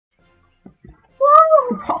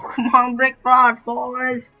Pokemon Brick Bros,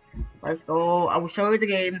 boys! Let's go. I will show you the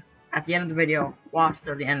game at the end of the video. Watch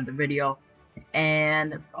till the end of the video.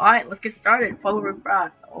 And, alright, let's get started. Pokemon Brick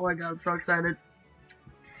Bros. Oh my god, I'm so excited.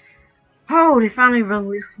 Oh, they finally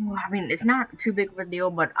released. I mean, it's not too big of a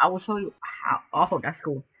deal, but I will show you how. Oh, that's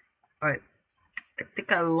cool. Alright. I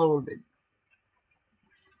think I loaded it.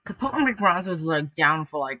 Because Pokemon Brick Bros was like down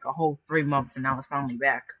for like a whole 3 months and now it's finally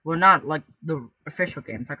back. Well, not like the official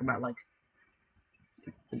game. I'm talking about like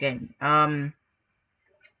the game.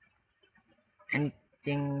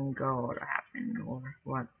 Anything go to happen or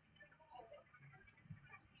what?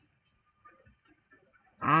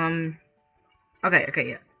 Okay,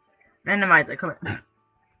 yeah. Randomizer, come on.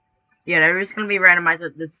 Yeah, there is gonna be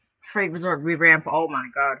randomizer. This trade resort revamp. Oh my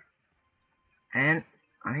god. And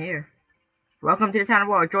I'm here. Welcome to the town of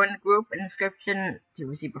war. Join the group in the description to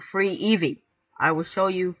receive a free Eevee. I will show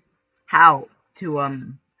you how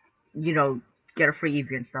to you know, get a free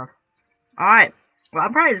Eevee and stuff. Alright. Well,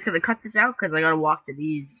 I'm probably just gonna cut this out because I gotta walk to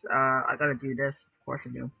these. I gotta do this. Of course I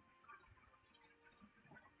do.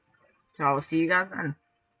 So I will see you guys then.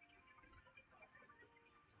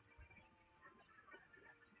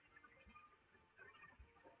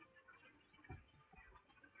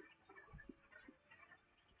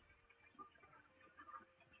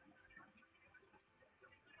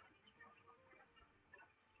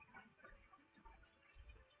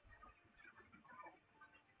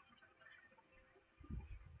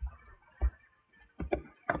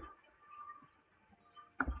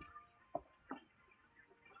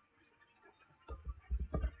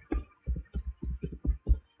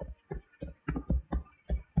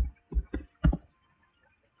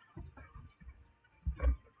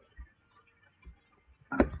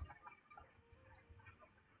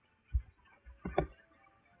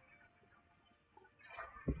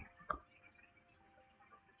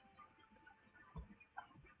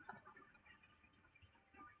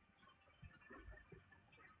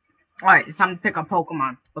 Alright, it's time to pick a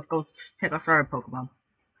Pokemon. Let's go pick a starter Pokemon.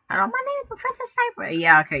 Hello, my name is Professor Cyber.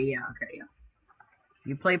 Yeah.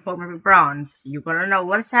 You play Pokemon Bronze, you're gonna know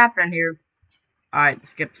what's happening here. Alright,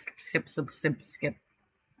 skip. God,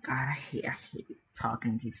 I hate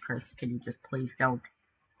talking to these, Chris. Can you just please don't?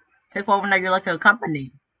 Pick Pokemon that you like to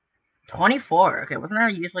accompany. 24. Okay, wasn't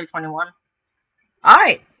that usually 21?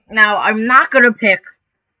 Alright, now I'm not gonna pick.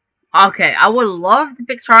 Okay, I would love to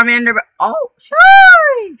pick Charmander, but oh, sure.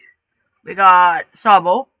 We got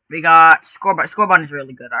Sobble. We got Scorbunny. Scorbunny is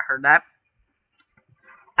really good. I heard that.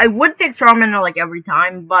 I would pick Charmander like every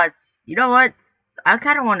time, but you know what? I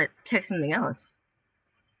kind of want to pick something else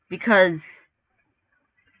because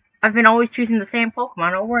I've been always choosing the same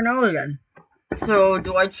Pokemon over and over again. So,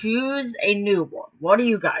 do I choose a new one? What do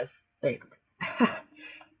you guys think?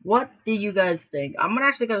 What do you guys think? I'm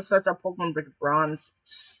actually gonna search up Pokemon Brick Bronze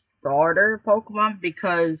starter Pokemon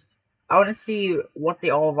because I want to see what they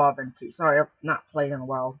all evolve into. Sorry, I've not played in a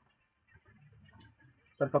while.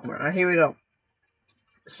 So Pokemon. Alright, here we go.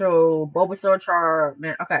 So Bulbasaur,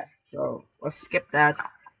 Charmander. Okay, so let's skip that.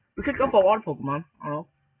 We could go for water Pokemon. I don't know.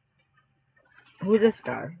 Who's this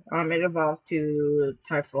guy? It evolved to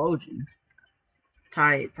Typhlosion.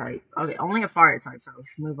 Okay, only a fire type. So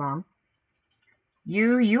let's move on.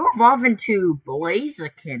 You evolve into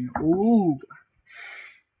Blaziken. Ooh.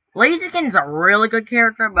 Blaziken's a really good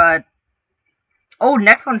character, but oh,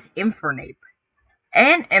 next one's Infernape.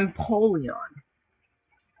 And Empoleon.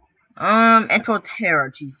 And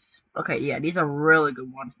Torterra, jeez. Okay, yeah, these are really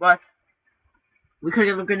good ones, but we could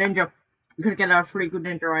get a good ninja. We could get a free good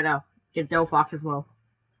ninja right now. Get Delphox as well.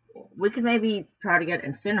 We could maybe try to get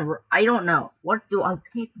Incineroar. I don't know. What do I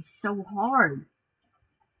pick? It's so hard.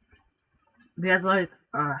 Because, like,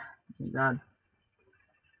 oh my god.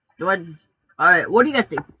 Do I just... Alright, what do you guys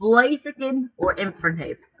think? Blaziken or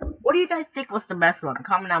Infernape? What do you guys think was the best one?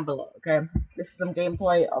 Comment down below, okay? This is some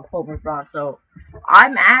gameplay of Pokemon Bronze, so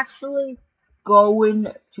I'm actually going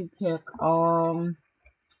to pick,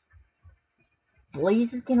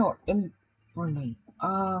 Blaziken or Infernape?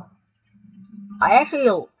 I actually,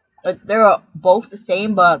 like, they're both the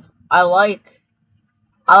same, but I like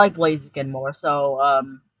Blaziken more, so,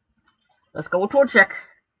 let's go with Torchic.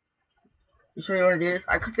 You sure you want to do this?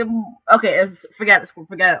 I could give him. Okay, forget it.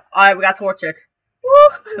 Alright, we got Torchic.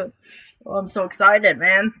 Woo! Oh, I'm so excited,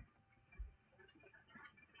 man.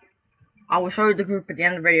 I will show you the group at the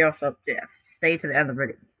end of the video, so yeah, stay to the end of the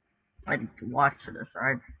video. I need to watch this,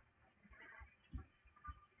 alright?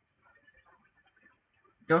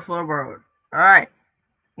 Go for the road. Alright.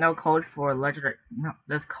 No code for legendary. No,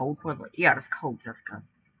 there's code for. Yeah, there's code. That's good.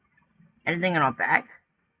 Anything in our bag?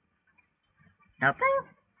 Nothing?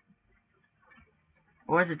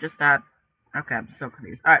 Or is it just that Okay, I'm so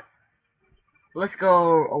confused. Alright, let's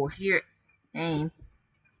go over here. Aim.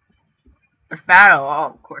 Let's battle.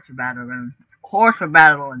 Oh, of course we're battling. Of course we're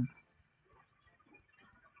battling.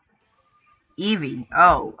 Eevee.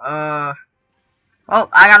 Oh, oh,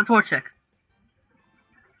 I got a torch check.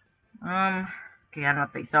 Okay, I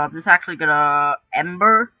don't think so. I'm just actually gonna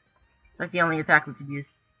Ember. It's like the only attack we could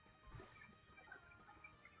use.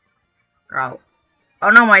 Oh. Oh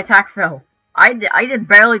no, my attack fell. I did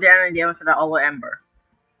barely any damage to that all Ember.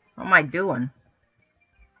 What am I doing?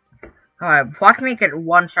 Alright, watch me get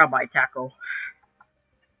one shot by tackle.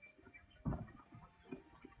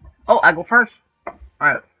 Oh, I go first.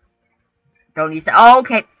 Alright. Don't use that. Oh,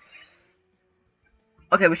 okay.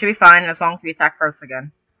 Okay, we should be fine as long as we attack first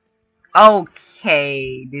again.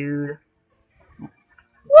 Okay, dude.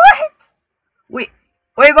 What?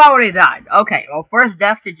 We've already died. Okay, well, first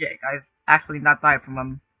death to Jake. I've actually not died from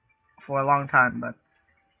him for a long time, but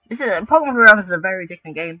this is Pokemon Ground is a very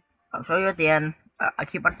addicting game. I'll show you at the end. I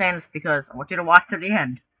keep on saying this because I want you to watch to the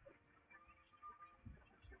end.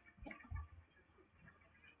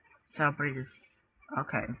 Somebody just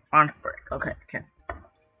okay, on break. Okay.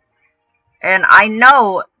 And I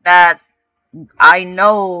know that hold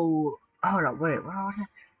on, wait, what was it?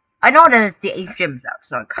 I know that the 8th gym's out,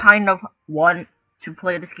 so I kind of want to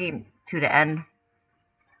play this game to the end.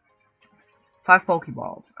 5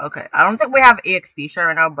 Pokeballs. Okay, I don't think we have EXP share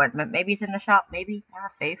right now, but maybe it's in the shop. Maybe. I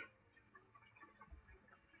have faith.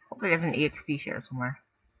 Hopefully there's an EXP share somewhere.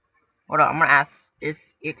 Hold on, I'm gonna ask,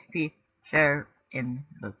 is EXP share in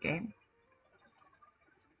the game?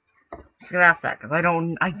 I'm just gonna ask that, because I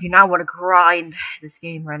do not want to grind this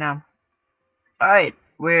game right now. Alright,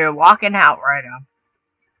 we're walking out right now.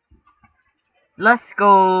 Let's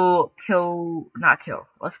go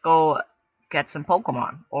let's go get some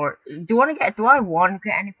Pokemon. Or do I want to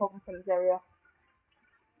get any Pokemon from this area?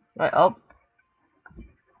 Right, oh.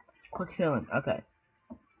 Quick healing, okay.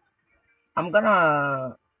 I'm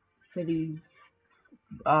gonna cities,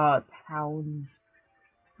 towns,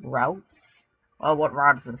 routes. Oh, what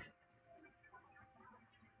route is this?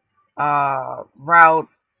 Route,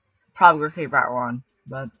 probably gonna say route 1,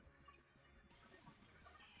 but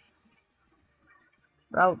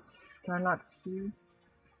routes, can I not see?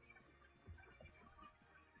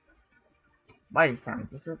 By these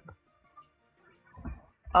towns, is it?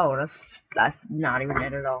 Oh, that's not even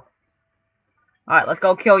it at all. Alright, let's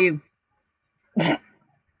go kill you.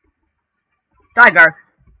 Tiger,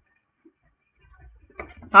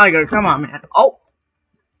 come on, man. Oh!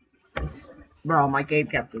 Bro, my game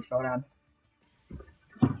kept this slow down.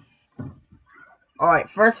 Alright,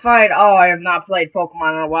 first fight. Oh, I have not played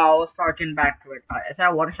Pokemon in a while. Let's start getting back to it. Is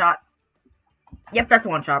that one shot? Yep, that's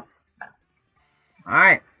one shot.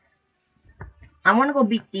 Alright. I want to go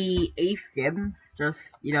beat the 8th gym. Just,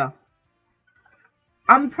 you know.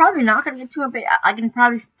 I'm probably not going to get to it, but I can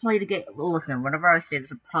probably play the game. Well, listen, whenever I say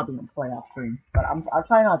this, I'm probably going to play off screen. But I'll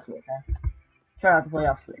try not to, okay? Try not to play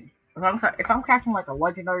off screen. If I'm catching like a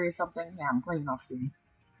legendary or something, yeah, I'm playing off screen.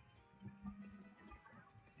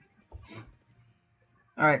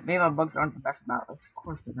 Alright, maybe my bugs aren't the best battles. Of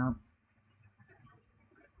course they're not.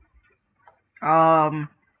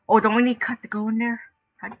 Oh, don't we need cut to go in there?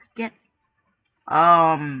 How do you get?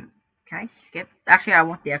 Can I skip? Actually, I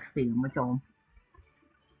want the XP. I'm gonna kill him.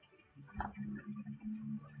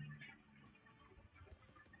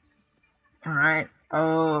 Alright.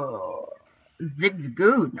 Oh,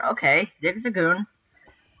 Zigzagoon. Okay, Zigzagoon.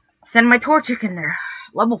 Send my Torchic in there.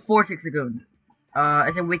 Level 4 Zigzagoon.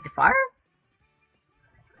 Is it weak to fire?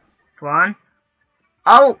 Come on.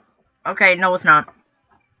 Oh! Okay, no it's not.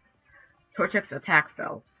 Torchic's attack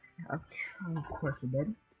fell. Okay, of course it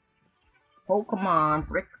did. Pokemon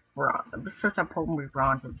Brick Bronze. I'm just search up Pokemon Brick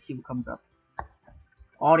Bronze and see what comes up.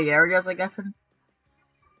 All the areas, I guess.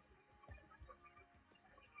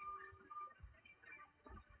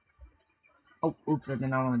 Oh, oops, I did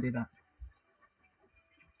not want to do that.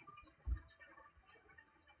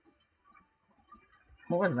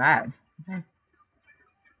 What was that?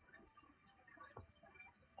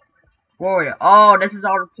 Warrior. Oh, this is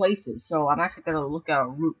all the places. So I'm actually gonna look at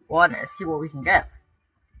Route 1 and see what we can get.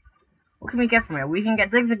 What can we get from here? We can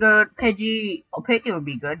get Zigzagoon, Pidgey. Oh, Pidgey would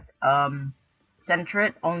be good.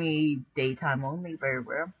 Sentret, only daytime only, very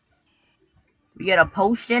rare. We get a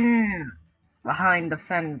potion behind the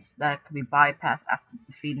fence that can be bypassed after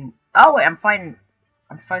defeating. Oh wait, I'm fighting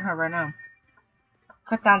her right now.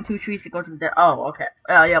 Cut down 2 trees to go to the dead. Oh, okay.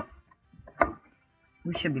 Yep.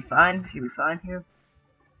 We should be fine. Here.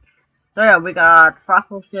 So yeah, we got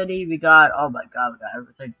Frothville City. We got, oh my god, we got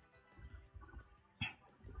everything.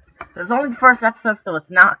 There's only the first episode, so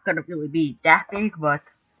it's not gonna really be that big, but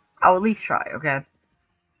I'll at least try, okay?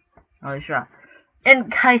 I'll at least try.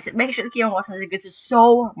 And guys, make sure to keep on watching this because there's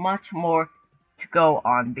so much more to go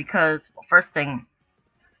on. Because first thing,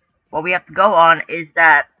 what we have to go on is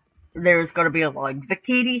that there's gonna be a like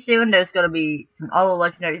Victini soon. There's gonna be some other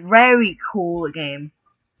legendary, very cool game.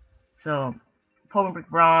 So, Pokemon Brick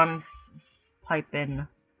Bronze, type in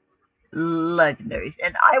legendaries,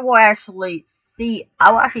 and I will actually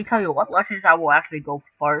tell you what legendaries I will actually go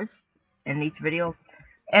first in each video,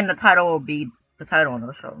 and the title will be the title of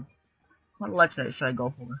the show. What legendaries should I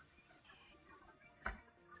go for?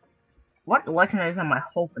 What legendaries am I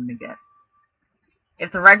hoping to get?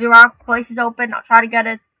 If the Regirock place is open, I'll try to get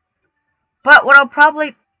it. But what I'll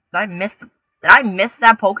probably... Did I miss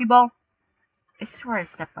that Pokeball? I swear I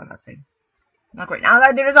stepped on that thing. Not great. Now I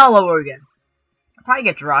gotta do this all over again. I'll probably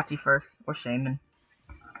get Jirachi first. Or Shaman.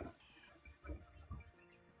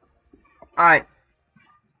 Alright.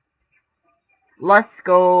 Let's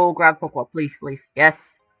go grab Pokeball. Please, please.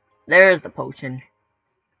 Yes. There's the potion.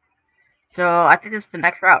 So, I think it's the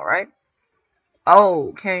next route, right? Oh,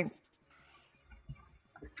 okay.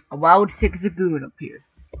 A wild six Zagoon up here.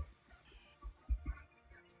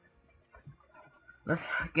 Let's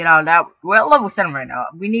get out of that. We're at level 7 right now.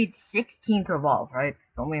 We need 16 to evolve, right?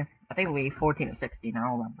 Don't we? I think we need 14 or 16. I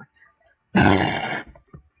don't remember.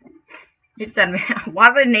 You said meow. Why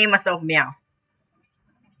did I name myself Meow?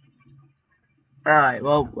 Alright,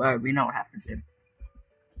 well, we know what happens here.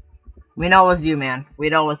 We know it's you, man. We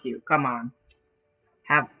know it's you. Come on.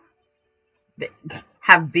 Have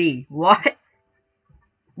B. What?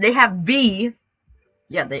 They have B.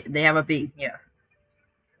 Yeah, they have a B. Yeah.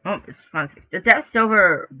 Oh, it's fun. The Death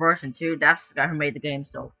Silver version 2. That's the guy who made the game.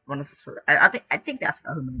 So I think that's the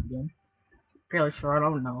guy who made the game. Fairly sure. I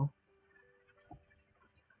don't know.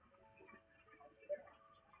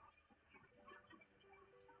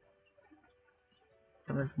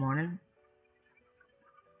 So this morning.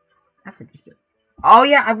 That's interesting. Oh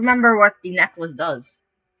yeah, I remember what the necklace does.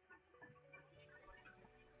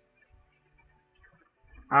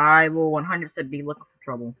 I will 100% be looking for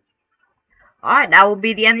trouble. Alright, that will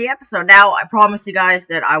be the end of the episode. Now, I promise you guys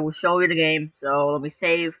that I will show you the game. So, let me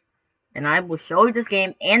save. And I will show you this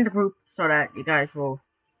game and the group so that you guys will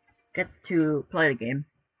get to play the game.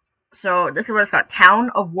 So, this is what it's got.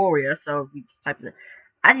 Town of Warrior. So, if you just type it.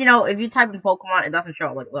 As you know, if you type in Pokemon, it doesn't show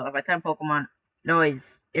up. Like, well, if I type in Pokemon,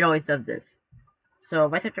 it always does this. So,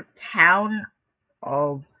 if I type Town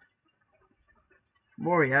of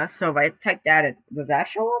Warrior. So, if I type that in, does that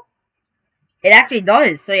show up? It actually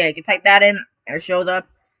does. So, yeah, you can type that in. And it shows up,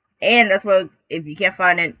 and that's what if you can't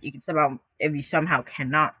find it, you can somehow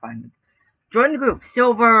cannot find it. Join the group,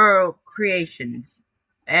 Silver Creations,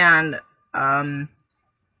 and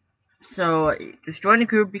so just join the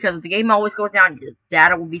group because if the game always goes down, your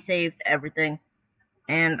data will be saved, everything,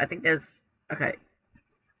 and I think there's okay,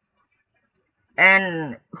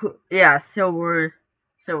 and yeah, Silver's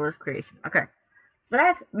Creation, okay. So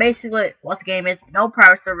that's basically what the game is. No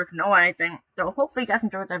private service, no anything. So hopefully you guys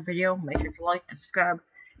enjoyed that video. Make sure to like and subscribe.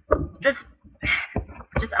 Just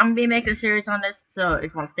I'm gonna be making a series on this. So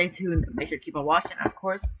if you want to stay tuned, make sure to keep on watching. And of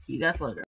course, see you guys later.